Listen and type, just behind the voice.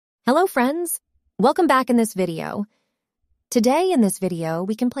Hello, friends. Welcome back in this video. Today in this video,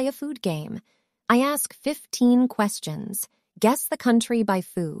 we can play a food game. I ask 15 questions. Guess the country by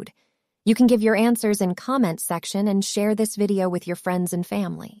food. You can give your answers in comments section and share this video with your friends and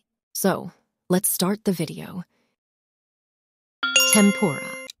family. So, let's start the video. Tempura.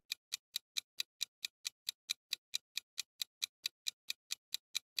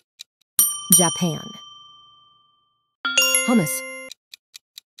 Japan. Hummus.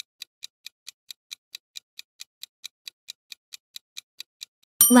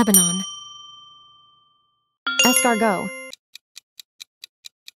 Lebanon. Escargot.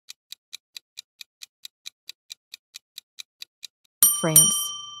 France.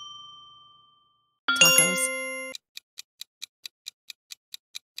 Tacos.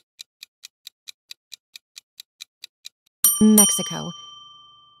 Mexico.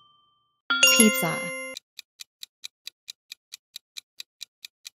 Pizza.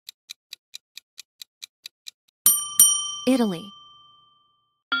 Italy.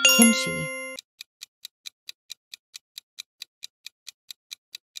 Kimchi.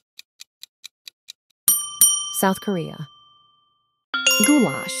 South Korea.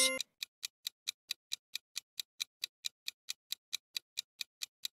 Goulash.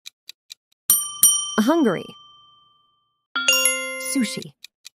 Hungary. Sushi.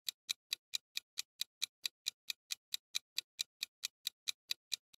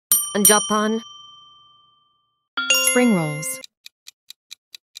 Japan. Spring rolls.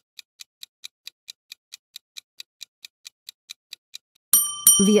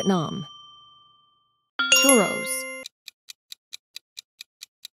 Vietnam. Churros.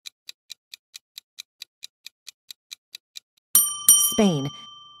 Spain.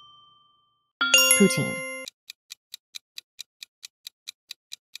 Poutine.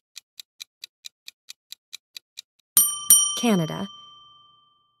 Canada.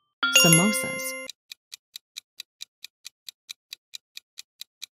 Samosas.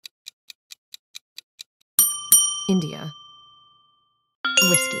 India.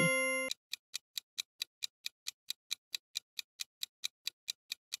 Whiskey.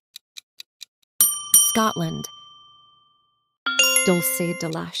 Scotland.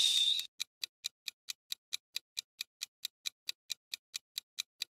 Delecious.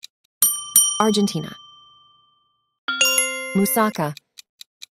 Argentina. Moussaka.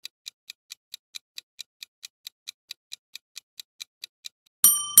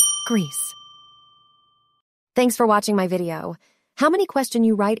 Greece. Thanks for watching my video. How many question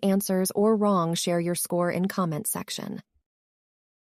you right answers or wrong, share your score in comments section.